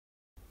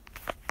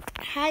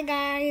Hi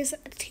guys,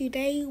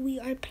 today we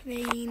are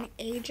playing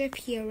Age of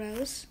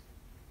Heroes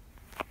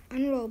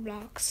on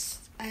Roblox,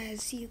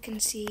 as you can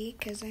see,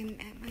 because I'm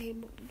at my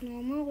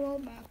normal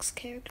Roblox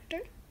character.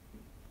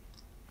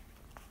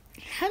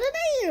 How did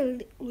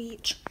I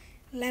reach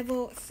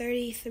level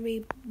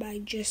 33 by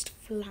just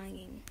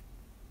flying?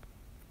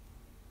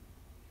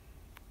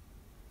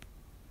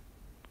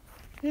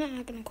 I'm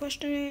not gonna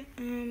question it.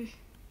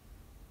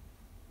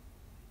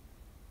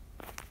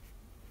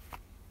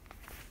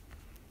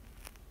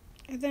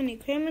 Are there any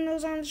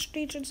criminals on the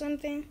streets or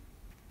something?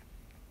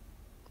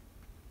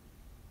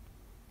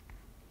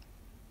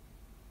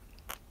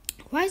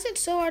 Why is it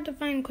so hard to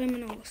find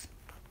criminals?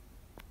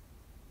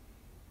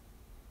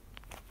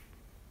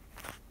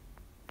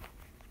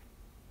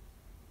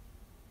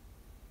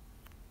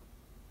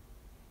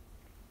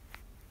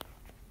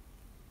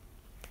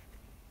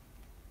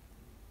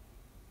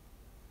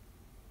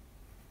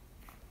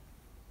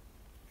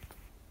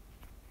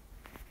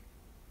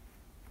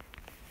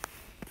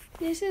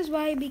 This is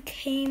why I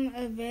became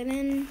a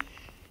villain,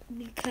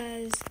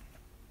 because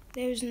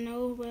there's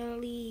no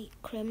really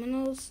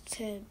criminals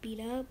to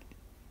beat up.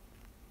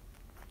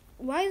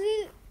 Why is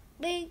it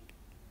like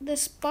the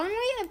spawn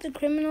rate of the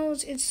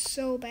criminals is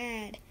so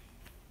bad?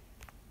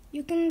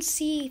 You can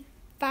see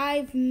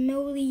 5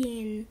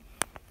 million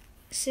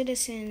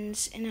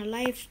citizens in a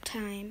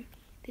lifetime,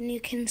 then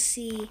you can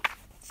see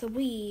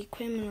 3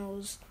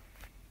 criminals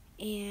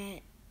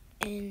and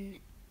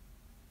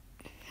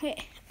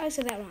wait, I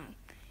said that wrong.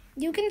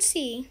 You can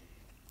see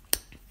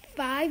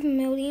 5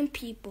 million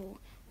people,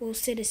 well,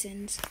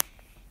 citizens,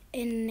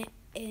 in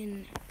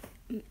a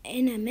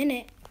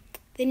minute.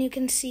 Then you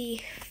can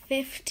see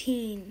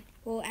 15,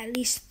 well, at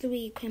least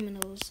 3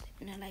 criminals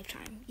in a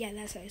lifetime. Yeah,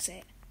 that's what I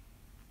said.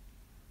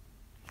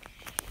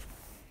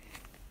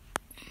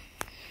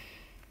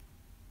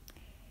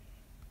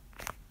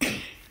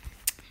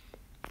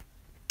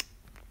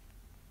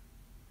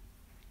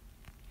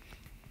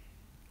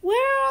 Where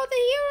are all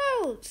the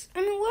heroes?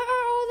 I mean, where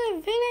are all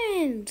the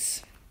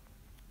villains?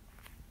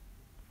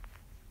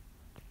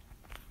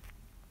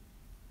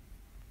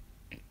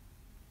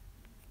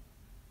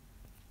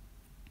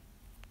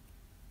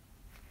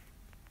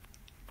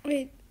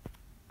 Wait,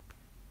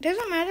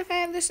 doesn't matter if I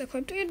have this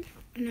equipped?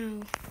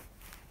 No.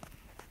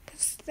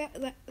 Cause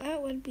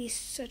that would be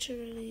such a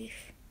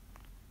relief.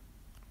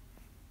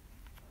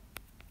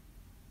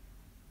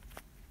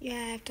 Yeah,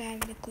 I have to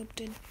have it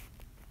equipped.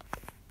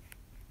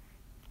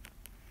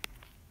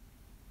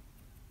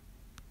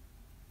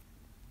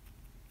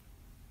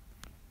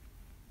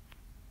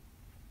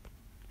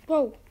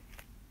 Whoa.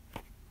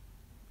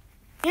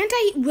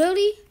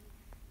 Really?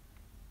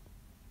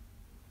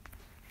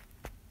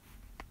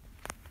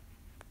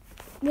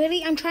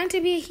 Really? I'm trying to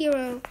be a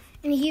hero,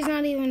 and he's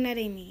not even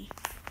letting me.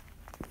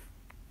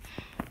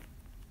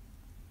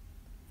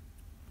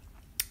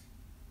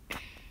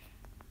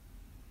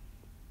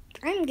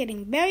 I'm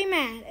getting very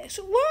mad.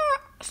 So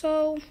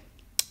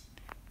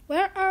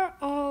where are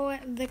all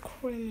the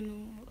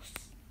criminals?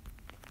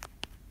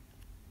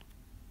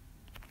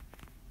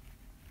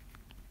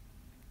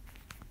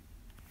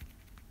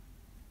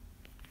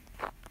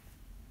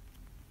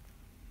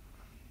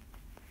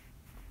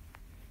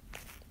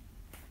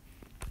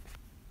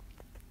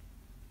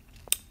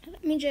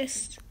 Let me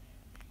just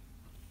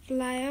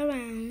fly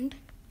around.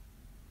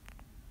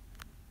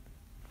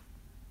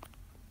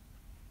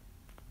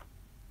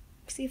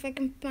 See if I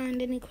can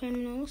find any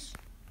criminals.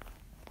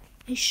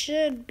 I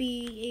should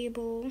be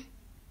able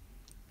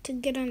to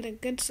get on the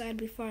good side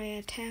before I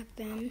attack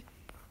them,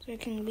 so I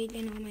can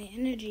regain all my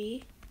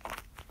energy,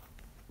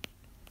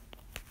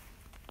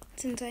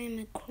 since I am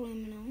a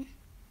criminal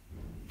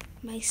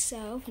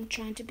myself and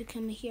trying to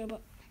become a hero.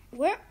 But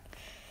where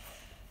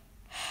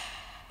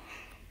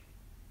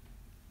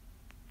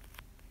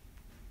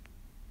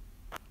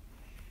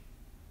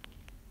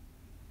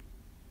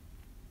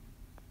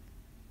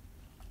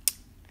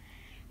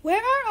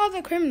are all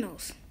the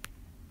criminals?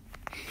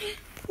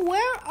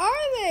 Where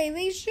are they?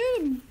 They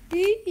should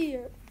be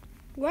here.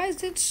 Why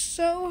is it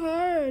so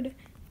hard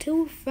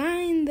to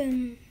find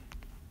them?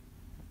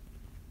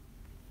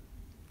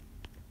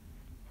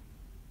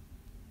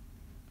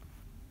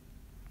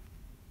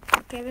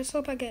 Okay, let's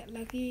hope I get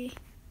lucky.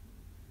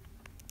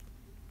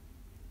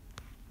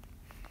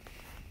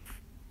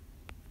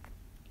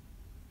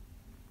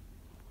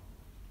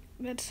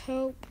 Let's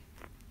hope.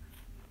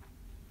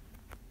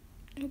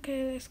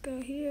 Okay, let's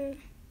go here.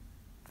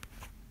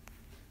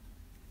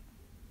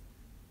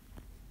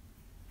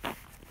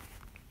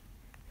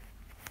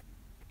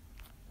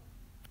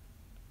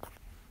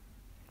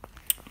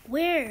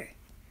 Where?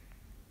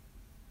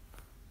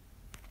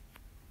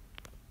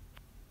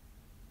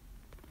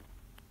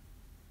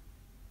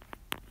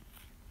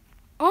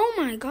 Oh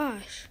my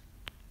gosh.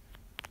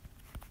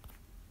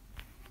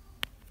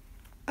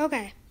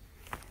 Okay.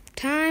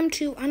 Time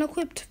to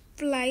unequip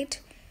flight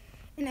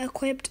and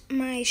equip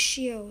my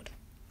shield.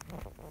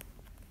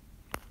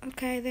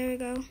 Okay, there we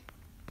go.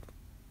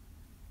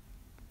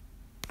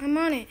 I'm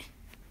on it.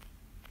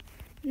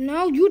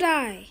 No, you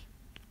die.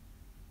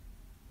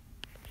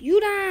 You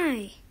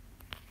die.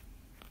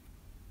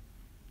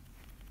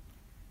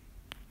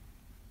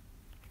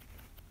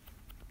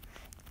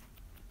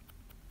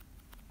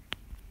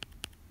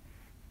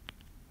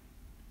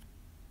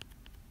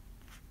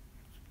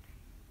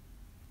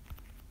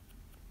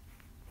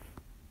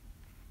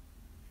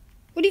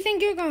 Where do you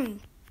think you're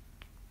going?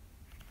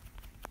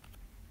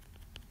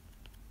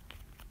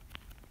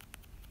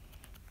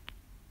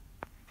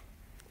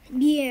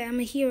 Yeah, I'm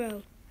a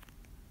hero.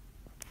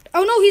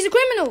 Oh no, he's a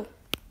criminal.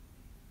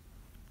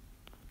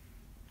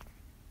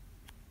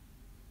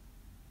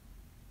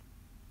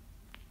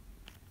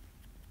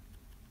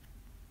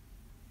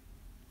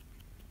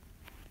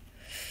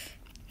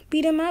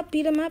 Beat him up,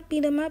 beat him up,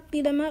 beat him up,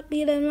 beat him up,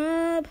 beat him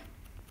up.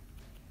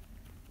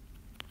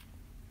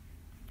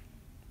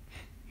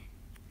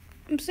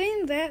 I'm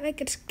saying that like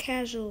it's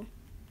casual.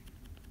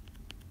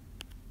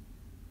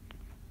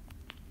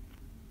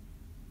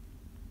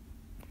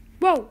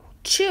 Whoa,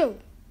 chill.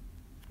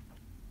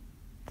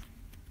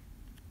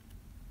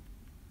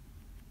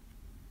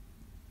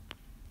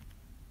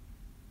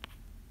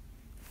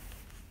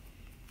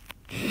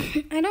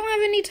 I don't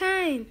have any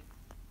time.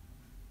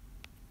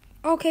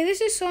 Okay, this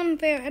is so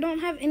unfair. I don't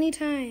have any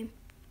time.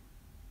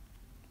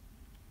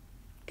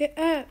 Get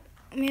up.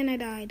 Man, I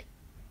died.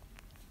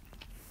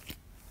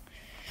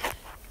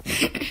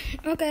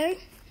 Okay.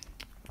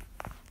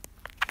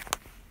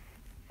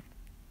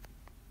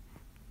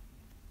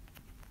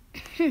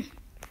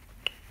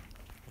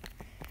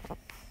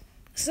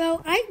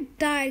 So I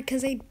died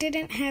because I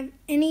didn't have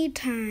any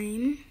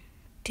time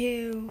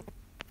to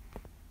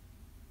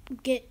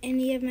get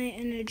any of my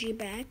energy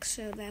back,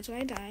 so that's why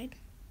I died.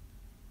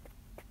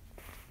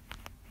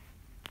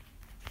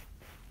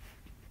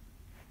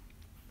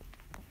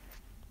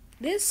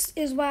 This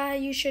is why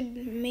you should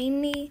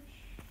mainly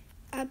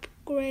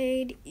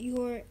upgrade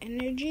your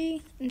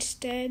energy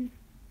instead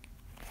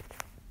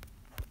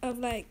of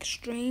like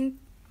strength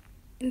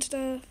and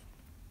stuff.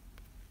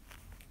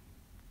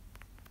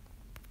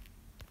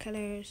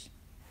 Colors.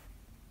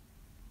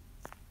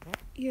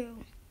 Yo.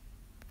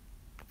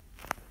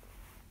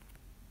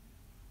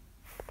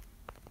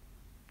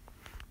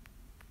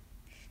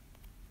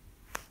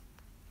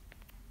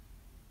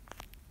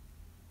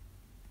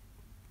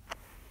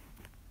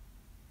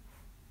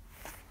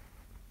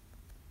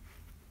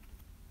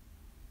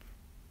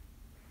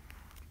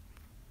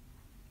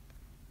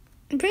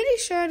 I'm pretty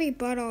sure I already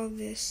bought all of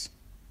this.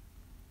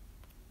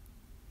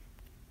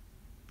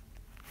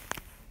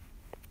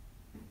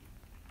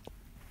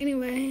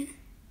 Anyway,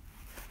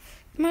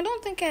 I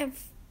don't think I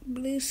have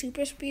blue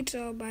super speed,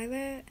 so I'll buy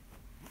that.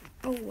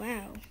 Oh,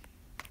 wow.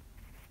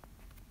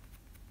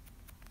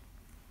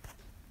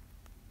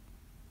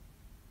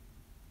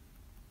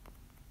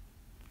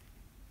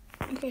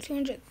 Okay,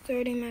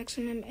 230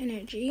 maximum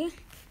energy.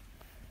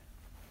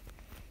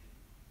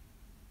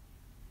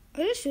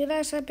 I just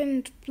realized I've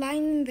been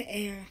flying in the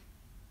air.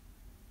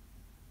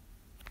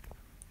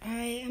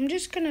 Alright, I'm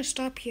just gonna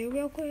stop here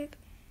real quick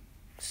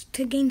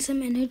to gain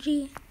some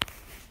energy.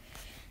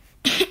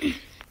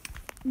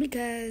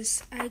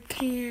 Because I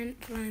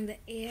can't fly in the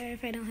air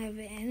if I don't have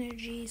the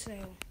energy, so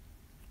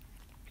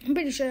I'm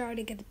pretty sure I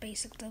already get the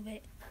basics of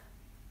it.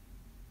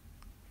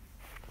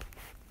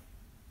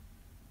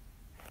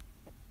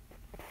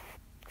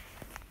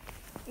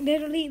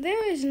 Literally,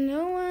 there is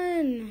no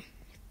one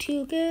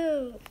to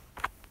kill.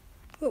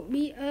 Put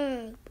me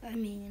up, I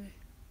mean.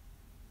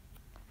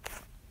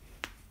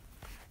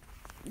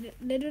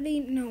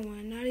 Literally no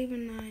one, not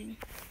even 9.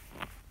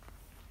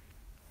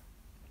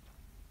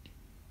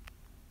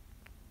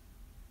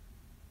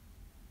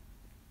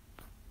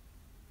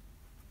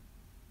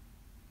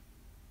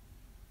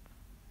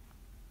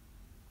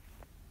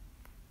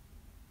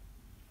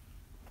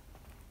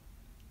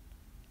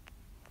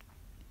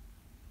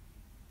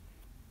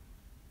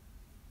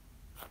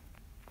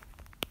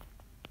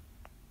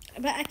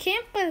 But I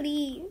can't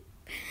believe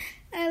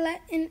I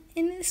let an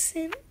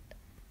innocent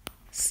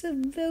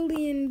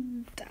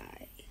civilian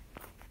die.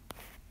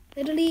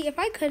 Literally,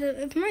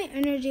 if my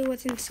energy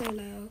wasn't so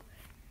low,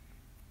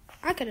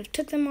 I could have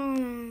took them all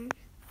on.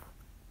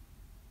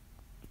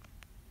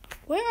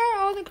 Where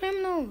are all the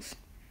criminals?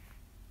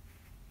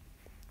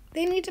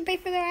 They need to pay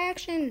for their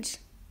actions.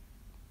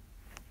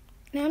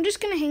 Now I'm just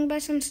gonna hang by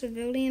some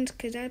civilians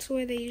because that's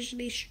where they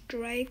usually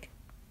strike.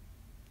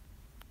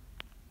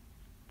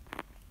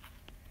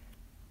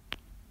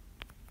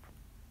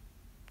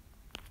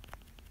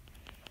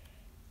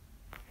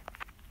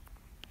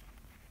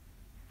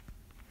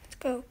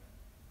 Go.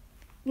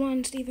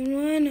 Run, Stephen,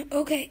 run.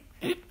 Okay.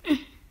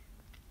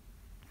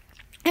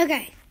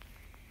 Okay.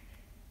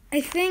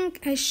 I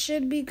think I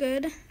should be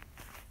good.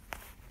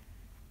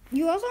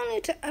 You also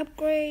need to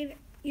upgrade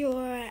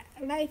your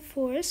life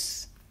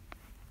force.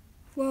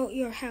 Well,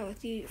 your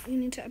health. You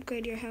need to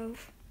upgrade your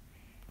health.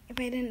 If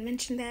I didn't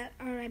mention that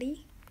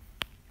already.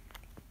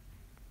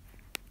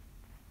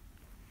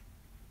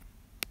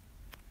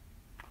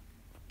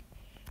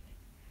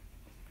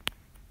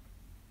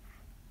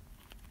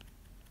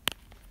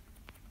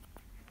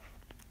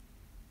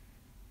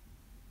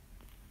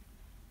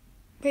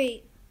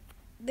 Wait,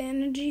 the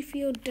energy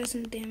field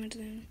doesn't damage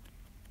them.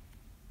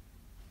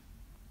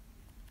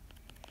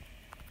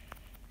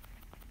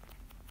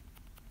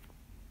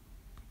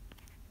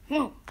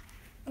 Whoa.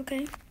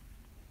 Okay.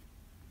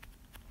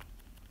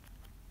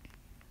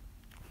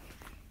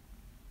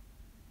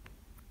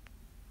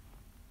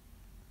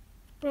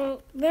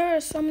 Bro, there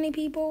are so many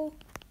people.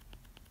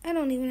 I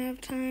don't even have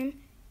time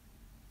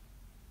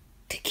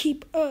to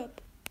keep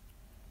up.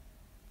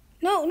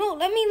 No,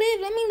 let me live,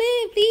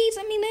 please,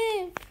 let me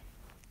live.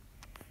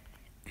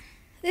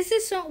 This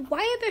is so, why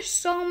are there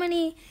so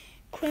many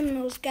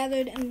criminals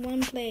gathered in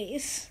one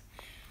place?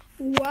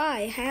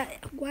 Why?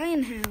 Why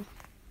and how?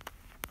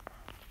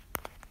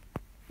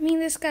 Me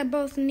and this guy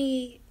both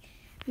know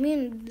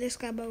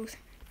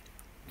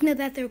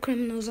that there are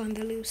criminals on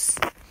the loose.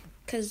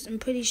 Because I'm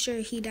pretty sure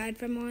he died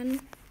from one.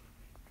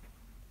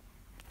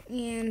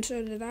 And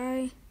so did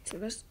I. So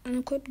let's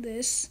unequip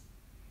this.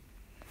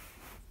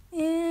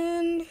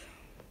 And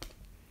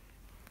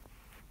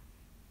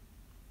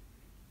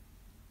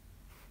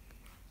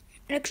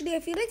actually, I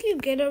feel like you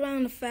get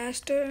around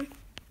faster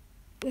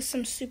with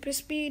some super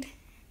speed.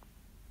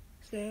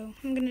 So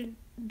I'm gonna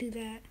do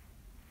that.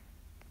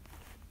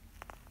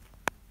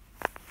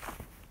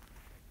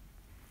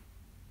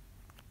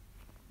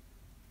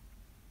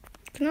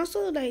 You can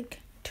also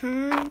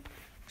turn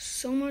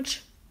so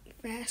much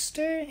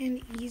faster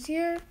and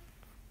easier.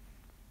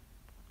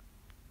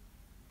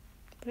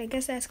 But I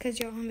guess that's because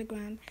you're on the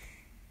ground.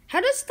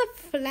 How does the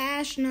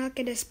Flash not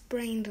get a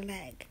sprained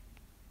leg?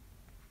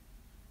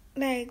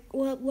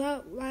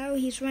 While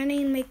he's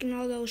running, making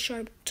all those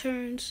sharp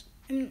turns.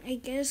 I mean, I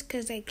guess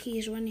because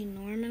he's running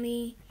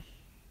normally,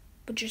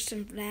 but just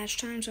in Flash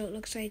time, so it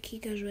looks like he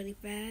goes really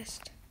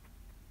fast.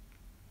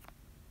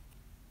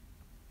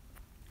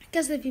 I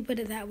guess if you put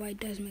it that way, it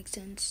does make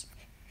sense.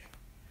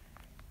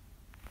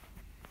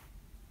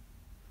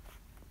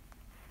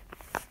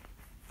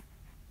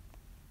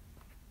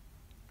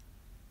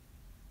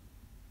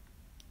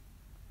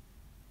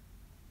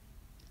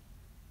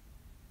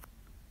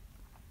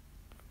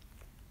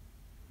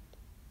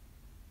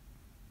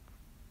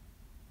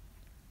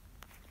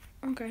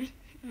 Okay.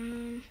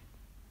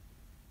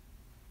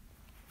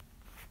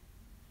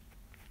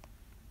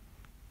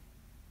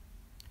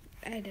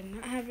 I did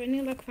not have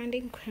any luck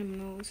finding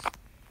criminals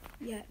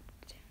yet.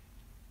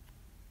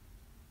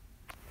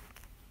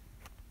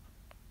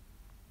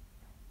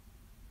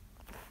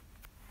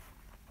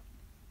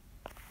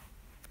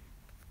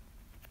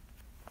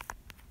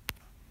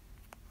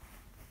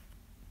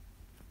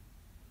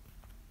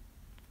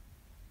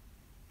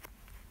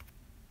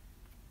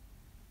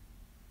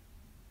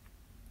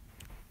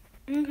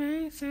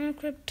 Okay, Son of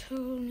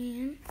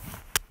Kryptonian.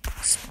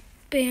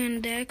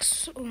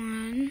 Spandex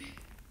 1.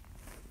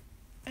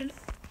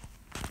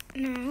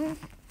 No.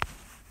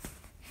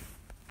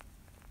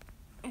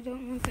 I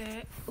don't want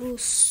that. Ooh,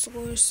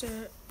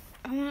 sorcerer.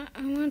 I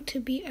want to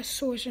be a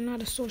sorcerer,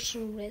 not a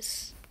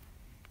sorceress.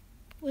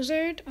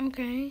 Wizard?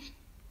 Okay.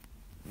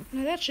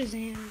 No, that's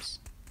Shazam's.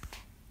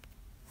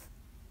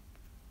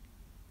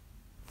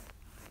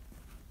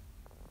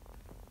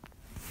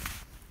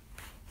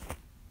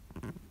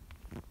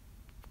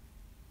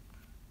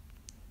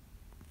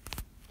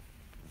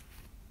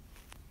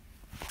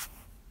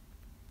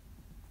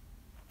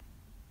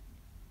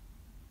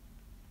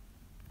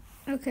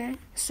 Okay,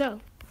 so,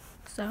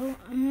 I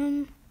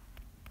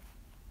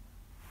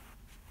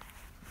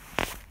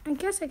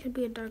guess I could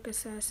be a dark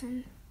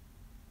assassin.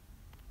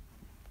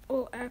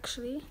 Oh,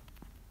 actually,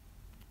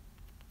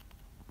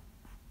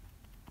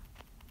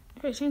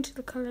 if I change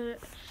the color,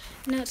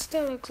 no, it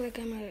still looks like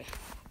I'm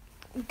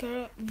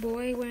a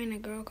boy wearing a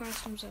girl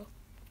costume, so.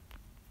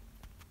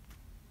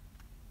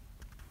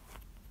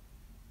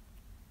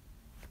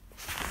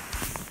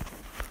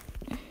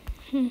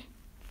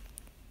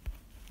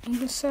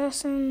 An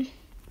assassin.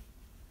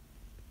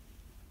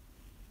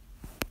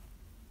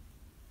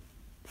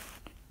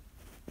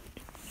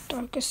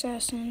 Dark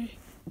assassin.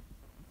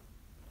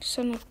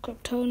 Son of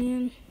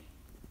Kryptonian.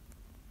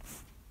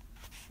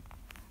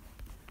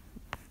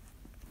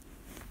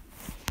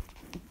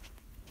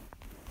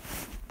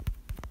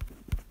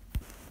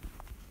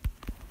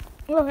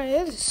 Okay,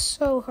 it is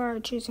so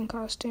hard choosing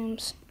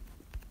costumes.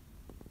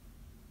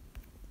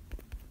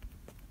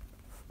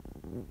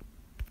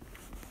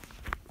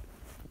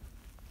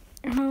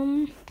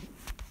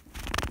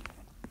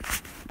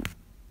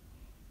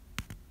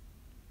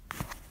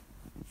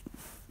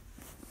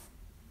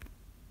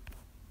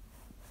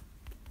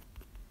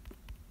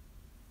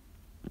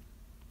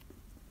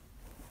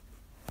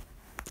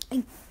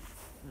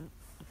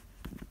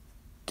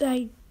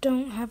 I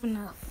don't have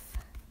enough.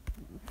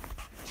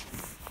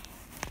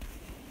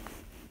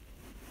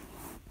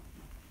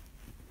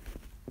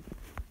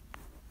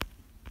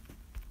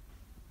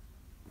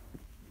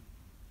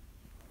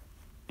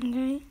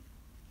 Okay.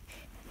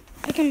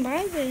 I can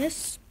buy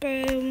this, but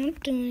I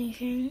won't do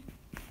anything.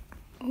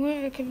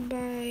 Or I could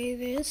buy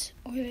this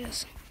or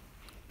this.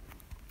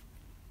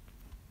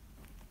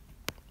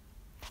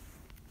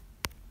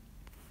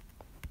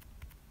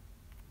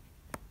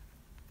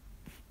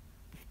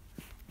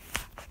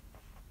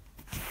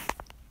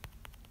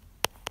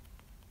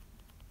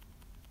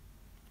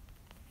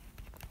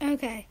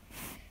 Okay.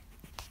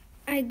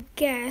 I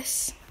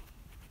guess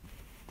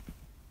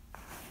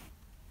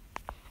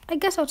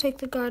I'll take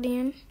the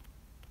Guardian.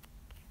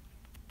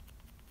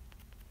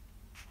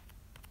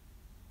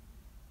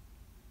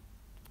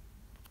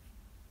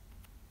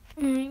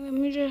 Alright, let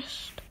me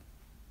just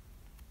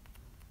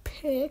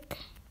pick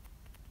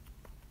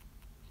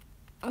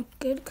a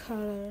good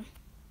color.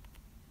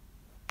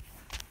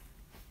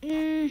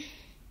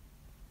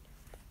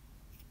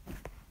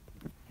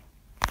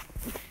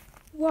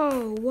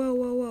 Whoa.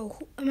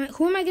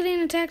 Who am I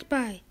getting attacked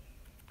by?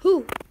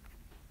 Who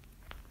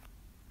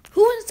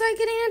is I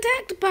getting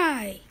attacked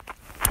by?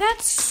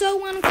 That's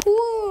so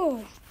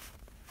uncool.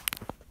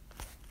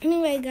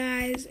 Anyway,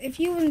 guys, if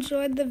you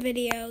enjoyed the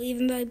video,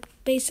 even though I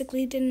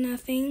basically did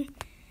nothing,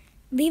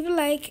 leave a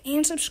like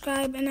and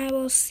subscribe, and I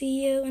will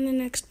see you in the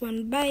next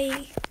one.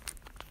 Bye.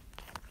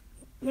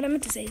 What I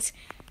meant to say is,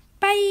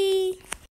 bye.